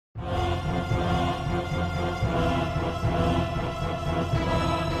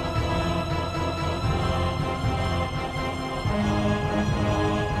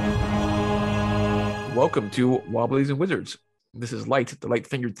welcome to Wobblies and Wizards. This is Light, the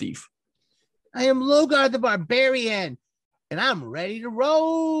light-fingered thief. I am Logar the Barbarian, and I'm ready to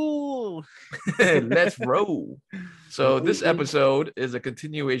roll. Let's roll. So this episode is a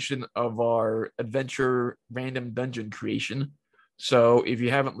continuation of our adventure random dungeon creation. So if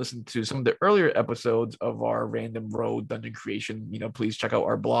you haven't listened to some of the earlier episodes of our random road dungeon creation, please check out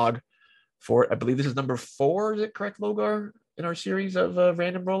our blog for, I believe this is number 4. Is it correct, Logar, in our series of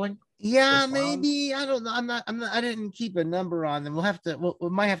random rolling? Yeah, maybe. I don't know. I'm not. I didn't keep a number on them. We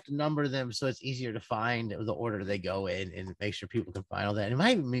might have to number them so it's easier to find the order they go in and make sure people can find all that. And it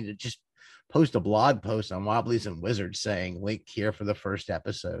might even mean to just post a blog post on Wobblies and Wizards saying link here for the first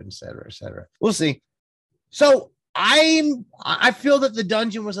episode, et cetera, et cetera. We'll see. So I feel that the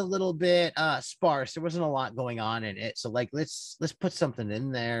dungeon was a little bit sparse. There wasn't a lot going on in it. So let's put something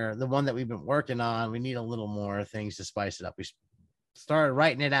in there. The one that we've been working on, we need a little more things to spice it up. We started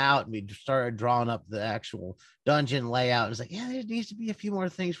writing it out, and we started drawing up the actual dungeon layout. It's like, yeah, there needs to be a few more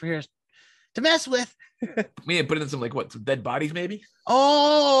things for here to mess with. We need to put in some some dead bodies, maybe.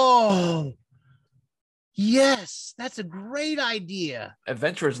 Oh, yes, that's a great idea.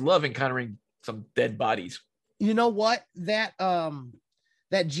 Adventurers love encountering some dead bodies. You know what? That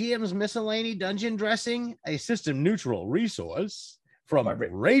GM's miscellany dungeon dressing, a system neutral resource from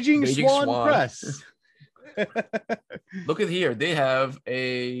Raging Swan Press. Look at here. They have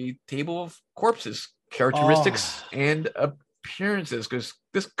a table of corpses, characteristics, and appearances, because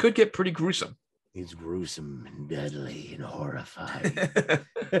this could get pretty gruesome. It's gruesome and deadly and horrifying.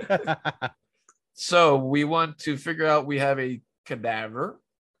 So we want to figure out, we have a cadaver.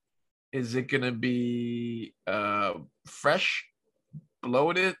 Is it going to be fresh,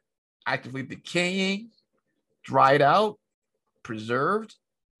 bloated, actively decaying, dried out, preserved?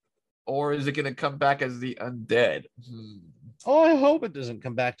 Or is it going to come back as the undead? Oh, I hope it doesn't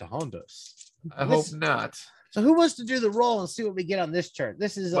come back to haunt us. I hope not. So who wants to do the roll and see what we get on this chart?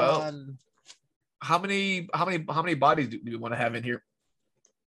 This is on... How many bodies do we want to have in here?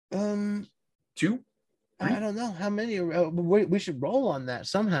 2? 3? I don't know how many. We should roll on that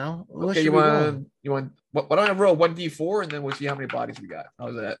somehow. Okay, you want why don't I roll 1d4 and then we'll see how many bodies we got.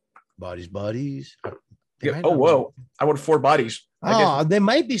 How's that? Bodies. Yeah. Oh, whoa! I want 4 bodies. They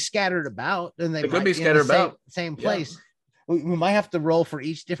might be scattered about, and they could be scattered about. Same place. Yeah. We might have to roll for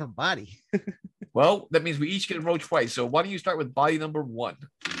each different body. Well, that means we each get to roll twice. So why don't you start with body number 1?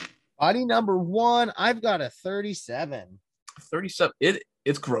 Body number 1, I've got a 37. 37.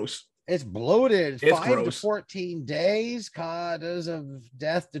 It's gross. It's bloated. It's 5 gross. to 14 days. Cause of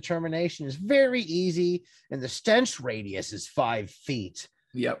death determination is very easy, and the stench radius is 5 feet.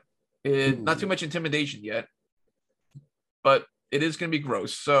 Yep. Not too much intimidation yet, but it is going to be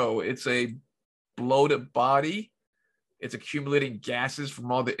gross. So it's a bloated body. It's accumulating gases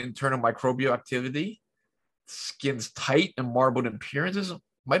from all the internal microbial activity. Skin's tight and marbled in appearances.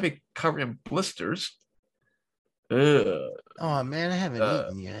 Might be covered in blisters. Ugh. Oh, man, I haven't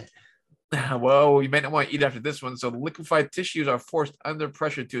eaten yet. Well, you may not want to eat after this one. So the liquefied tissues are forced under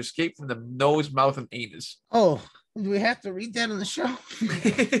pressure to escape from the nose, mouth, and anus. Oh, do we have to read that on the show?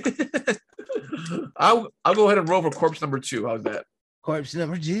 I'll go ahead and roll for corpse number 2. How's that? Corpse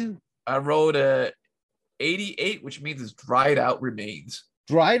number 2. I rolled a 88, which means it's dried out remains.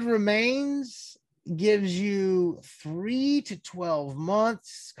 Dried remains gives you 3 to 12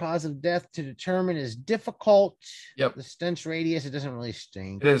 months. Cause of death to determine is difficult. Yep. The stench radius, it doesn't really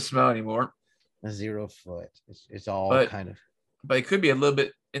stink. It doesn't smell anymore. A 0 foot. It's all kind of. But it could be a little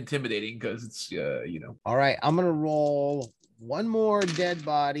bit intimidating because it's All right, I'm gonna roll one more dead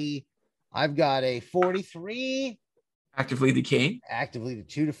body. I've got a 43. Actively decaying. Actively to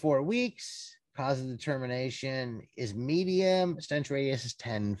 2 to 4 weeks. Cause of determination is medium. Stench radius is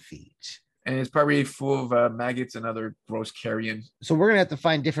 10 feet. And it's probably full of maggots and other gross carrion. So we're gonna have to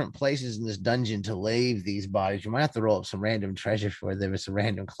find different places in this dungeon to leave these bodies. You might have to roll up some random treasure for them with some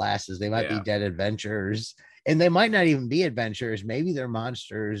random classes. They might be dead adventurers, and they might not even be adventurers. Maybe they're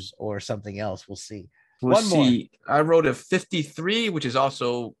monsters or something else. We'll see. We'll see. More. I wrote a 53, which is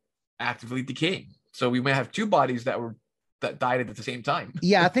also actively decaying. So we may have 2 bodies that died at the same time.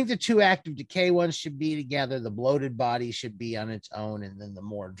 Yeah, I think the 2 active decay ones should be together. The bloated body should be on its own, and then the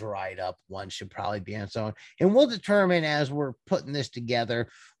more dried up one should probably be on its own. And we'll determine as we're putting this together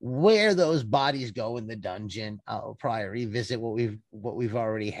where those bodies go in the dungeon. I'll probably revisit what we've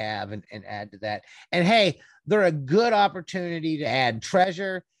already have and add to that. And hey, they're a good opportunity to add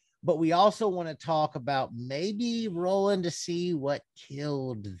treasure, but we also want to talk about maybe rolling to see what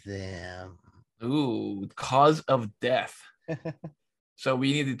killed them. Ooh, cause of death. So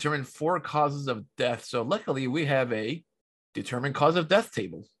we need to determine 4 causes of death. So luckily we have a determine cause of death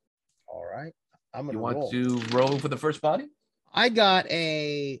table. All right. I'm gonna You want roll. to roll for the first body? I got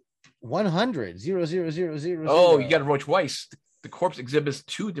a 100 0 0 0 0 Oh, you got to roll twice. The corpse exhibits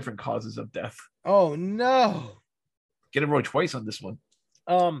 2 different causes of death. Oh no. Get a roll twice on this one.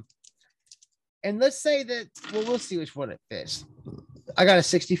 And let's say that, well, we'll see which one it fits. I got a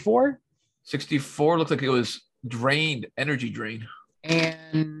 64. 64 looked like it was drained, energy drain.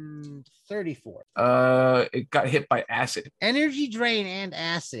 And 34. It got hit by acid. Energy drain and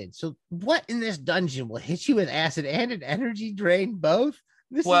acid. So what in this dungeon will hit you with acid and an energy drain both?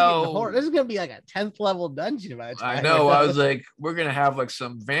 This is gonna be like a 10th level dungeon by the time. I know. I was like, we're gonna have like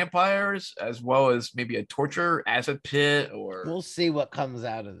some vampires as well as maybe a torture acid pit, or we'll see what comes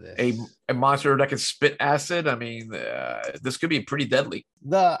out of this. A monster that can spit acid. I mean, this could be pretty deadly.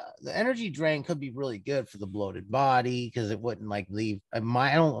 The energy drain could be really good for the bloated body because it wouldn't like leave. I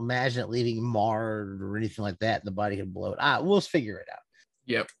don't imagine it leaving marred or anything like that. The body could bloat. We'll figure it out.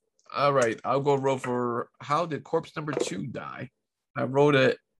 Yep. All right. I'll go roll for how did corpse number 2 die? I wrote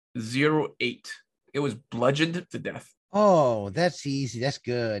a 08. It was bludgeoned to death. Oh, that's easy. That's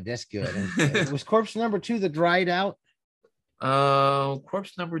good. That's good. Was corpse number 2 the dried out?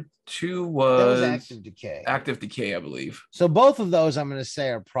 Corpse number 2 was active decay. Active decay, I believe. So both of those I'm going to say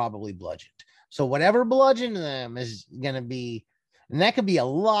are probably bludgeoned. So whatever bludgeoned them is going to be, and that could be a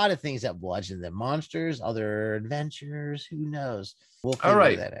lot of things that bludgeon them. Monsters, other adventures, who knows? We'll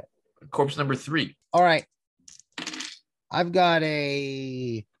figure that out. Corpse number 3. All right. I've got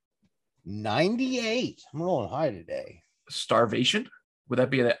a 98. I'm rolling high today. Starvation? Would that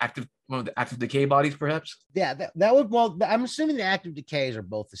be one of the active decay bodies, perhaps? Yeah, that would. Well, I'm assuming the active decays are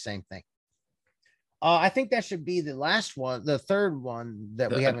both the same thing. I think that should be the last one, the third one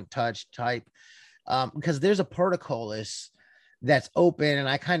that we haven't touched type, because there's a portcullis that's open, and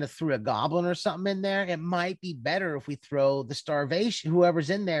I kind of threw a goblin or something in there. It might be better if we throw the starvation. Whoever's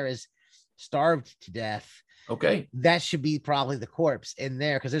in there is starved to death. Okay. That should be probably the corpse in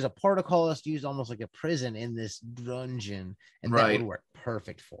there because there's a portcullis used almost like a prison in this dungeon, and that would work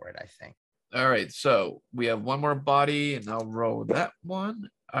perfect for it, I think. All right. So we have one more body, and I'll roll that one.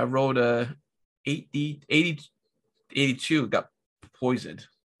 I rolled a 82, got poisoned.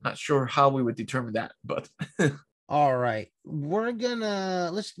 Not sure how we would determine that, but. All right.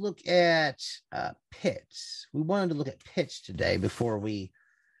 Let's look at pits. We wanted to look at pits today before we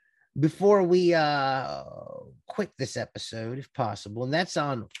quit this episode, if possible. And that's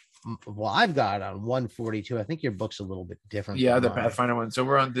on, well, I've got on 142. I think your book's a little bit different. Yeah, the Pathfinder one. So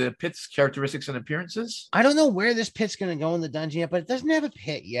we're on the pit's characteristics and appearances. I don't know where this pit's going to go in the dungeon yet, but it doesn't have a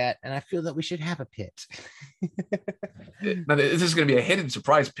pit yet. And I feel that we should have a pit. Now, this is going to be a hidden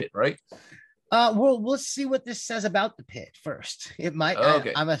surprise pit, right? We'll see what this says about the pit first. It might.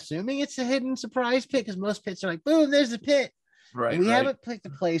 Okay. I'm assuming it's a hidden surprise pit because most pits are like, boom, there's the pit. Right. We haven't picked a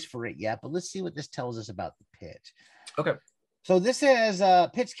place for it yet, but let's see what this tells us about the pit. Okay. So this has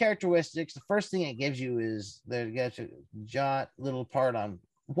pit's characteristics. The first thing it gives you is that gets a jot little part on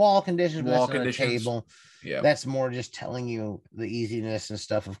wall conditions, but that's on a table. Yeah. That's more just telling you the easiness and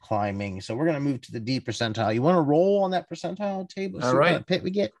stuff of climbing. So we're gonna move to the D percentile. You want to roll on that percentile table? All right. What pit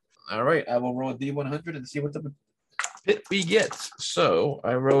we get. All right. I will roll a D100 and see what the pit we get. So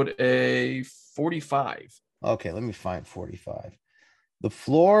I rolled a 45. Okay, let me find 45. The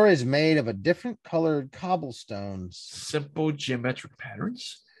floor is made of a different colored cobblestones. Simple geometric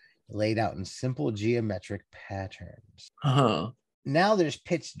patterns. Laid out in simple geometric patterns. Uh-huh. Now there's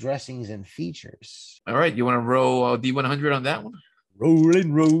pit's dressings and features. All right, you want to roll D100 on that one?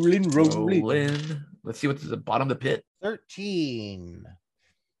 Rolling. Let's see what's at the bottom of the pit. 13.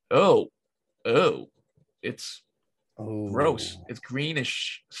 Oh. It's gross. It's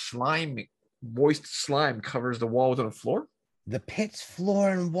greenish slime. Moist slime covers the walls on the floor. The pit's floor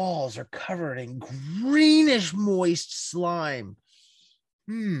and walls are covered in greenish moist slime.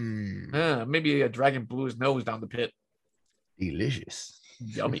 Maybe a dragon blew his nose down the pit. Delicious.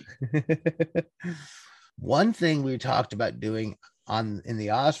 Yummy. One thing we talked about doing in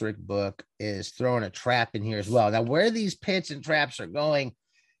the Osric book is throwing a trap in here as well. Now, where these pits and traps are going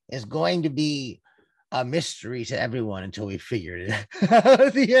is going to be a mystery to everyone until we figured it out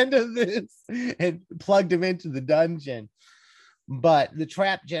at the end of this and plugged them into the dungeon. But the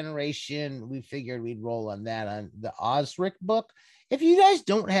trap generation, we figured we'd roll on that on the Osric book. If you guys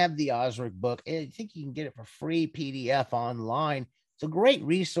don't have the Osric book, I think you can get it for free PDF online. It's a great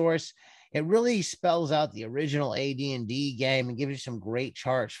resource. It really spells out the original AD&D game and gives you some great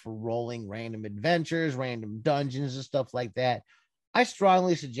charts for rolling random adventures, random dungeons, and stuff like that. I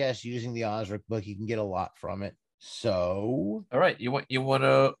strongly suggest using the Osric book. You can get a lot from it. So, all right, you want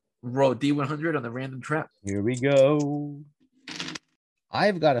to roll D100 on the random trap? Here we go.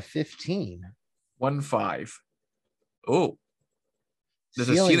 I've got a 15. 1-5. Oh, there's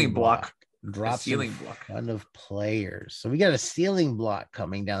a ceiling block. Drops in front of players. So we got a ceiling block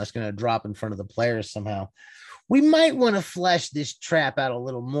coming down that's going to drop in front of the players somehow. We might want to flesh this trap out a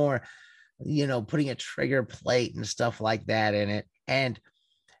little more, putting a trigger plate and stuff like that in it. And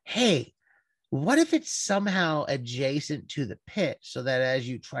hey, what if it's somehow adjacent to the pit so that as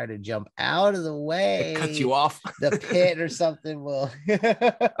you try to jump out of the way, it cuts you off? The pit or something will.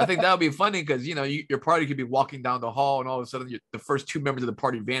 I think that would be funny because, your party could be walking down the hall and all of a sudden the first two members of the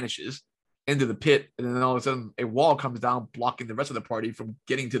party vanishes into the pit, and then all of a sudden a wall comes down blocking the rest of the party from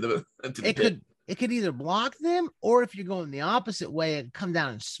getting to the pit. It could either block them, or if you're going the opposite way, it come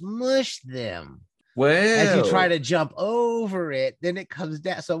down and smush them. Well, as you try to jump over it, then it comes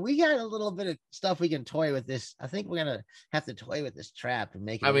down. So we got a little bit of stuff we can toy with this. I think we're gonna have to toy with this trap and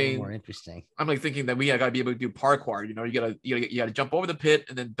make it a little more interesting. I'm like thinking that we gotta be able to do parkour. You gotta jump over the pit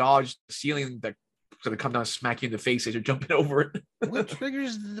and then dodge the ceiling that gonna come down and smack you in the face as you're jumping over it. What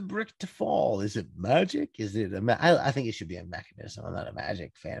triggers the brick to fall? Is it magic? Is it I think it should be a mechanism. I'm not a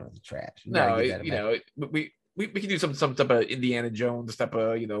magic fan of the traps. No, we can do some type of Indiana Jones type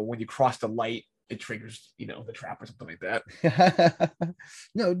of, when you cross the light, it triggers, the trap or something like that.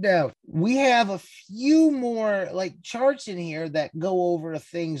 No doubt. We have a few more like charts in here that go over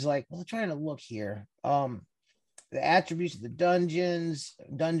things like, trying to look here. The attributes of the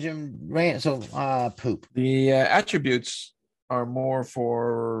dungeon rant. So poop. The attributes are more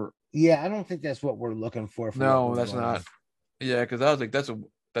for. Yeah, I don't think that's what we're looking for. No, that's not. Yeah, because I was like, that's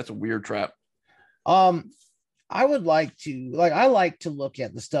a weird trap. I would like to look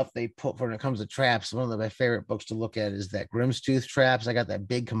at the stuff they put when it comes to traps. One of my favorite books to look at is that Grimstooth Traps. I got that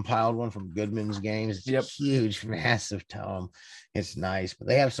big compiled one from Goodman's Games. It's a huge, massive tome. It's nice, but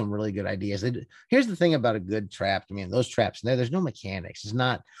they have some really good ideas. Here's the thing about a good trap. I mean, those traps, there's no mechanics. It's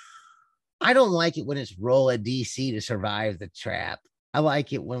not. I don't like it when it's roll a DC to survive the trap. I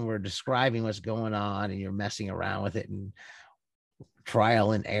like it when we're describing what's going on and you're messing around with it and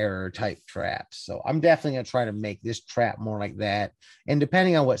trial and error type traps. So I'm definitely going to try to make this trap more like that. And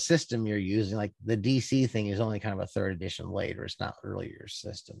depending on what system you're using, like the DC thing is only kind of a third edition later. It's not earlier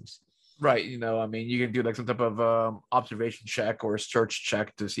systems. Right. You can do like some type of observation check or a search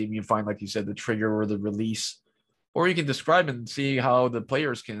check to see if you find, like you said, the trigger or the release, or you can describe and see how the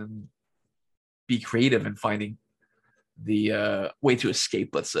players can be creative in finding the way to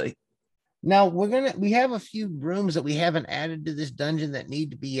escape, let's say. Now we have a few rooms that we haven't added to this dungeon that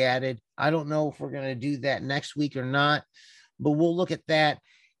need to be added. I don't know if we're going to do that next week or not, but we'll look at that.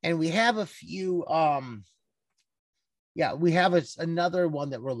 And we have a few, we have another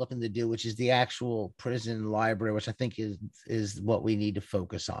one that we're looking to do, which is the actual prison library, which I think is what we need to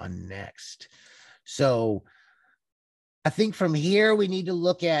focus on next. So I think from here, we need to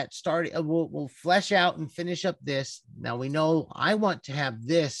look at starting, we'll flesh out and finish up this. Now we know I want to have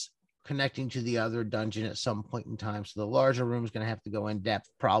this connecting to the other dungeon at some point in time. So the larger room is going to have to go in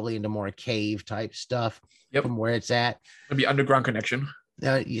depth, probably into more cave type stuff from where it's at. It'll be underground connection.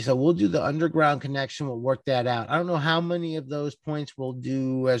 So we'll do the underground connection. We'll work that out. I don't know how many of those points we'll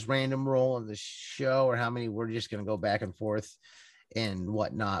do as random roll in the show or how many we're just going to go back and forth and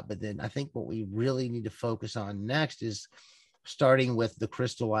whatnot. But then I think what we really need to focus on next is starting with the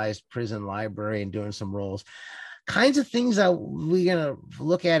crystallized prison library and doing some rolls. Kinds of things that we're going to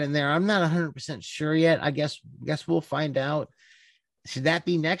look at in there. I'm not 100% sure yet. I guess we'll find out. Should that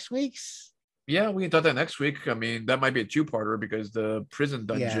be next week's? Yeah, we can talk that next week. I mean, that might be a two-parter because the prison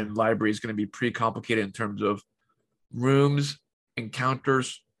dungeon library is going to be pretty complicated in terms of rooms,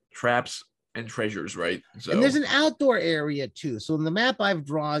 encounters, traps, and treasures, right? So, and there's an outdoor area too. So in the map I've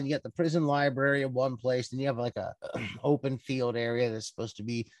drawn, you got the prison library in one place, and you have like a open field area that's supposed to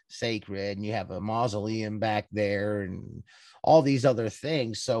be sacred, and you have a mausoleum back there, and all these other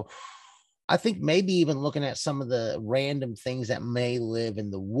things. So I think maybe even looking at some of the random things that may live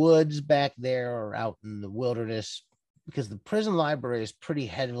in the woods back there or out in the wilderness, because the prison library is pretty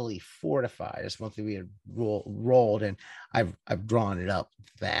heavily fortified. That's one thing we had rolled, and I've drawn it up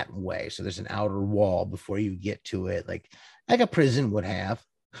that way. So there's an outer wall before you get to it, like a prison would have.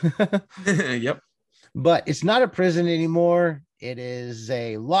 Yep. But it's not a prison anymore. It is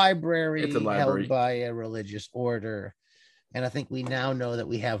a library, held by a religious order. And I think we now know that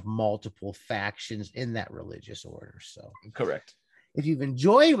we have multiple factions in that religious order. So correct. If you've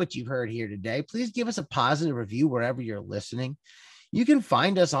enjoyed what you've heard here today, please give us a positive review wherever you're listening. You can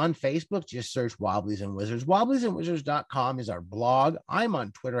find us on Facebook. Just search Wobblies and Wizards. Wobbliesandwizards.com is our blog. I'm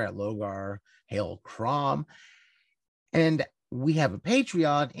on Twitter at Logar Hale Crom. And we have a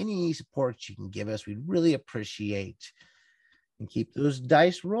Patreon. Any support you can give us, we'd really appreciate. And keep those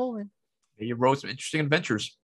dice rolling. You wrote some interesting adventures.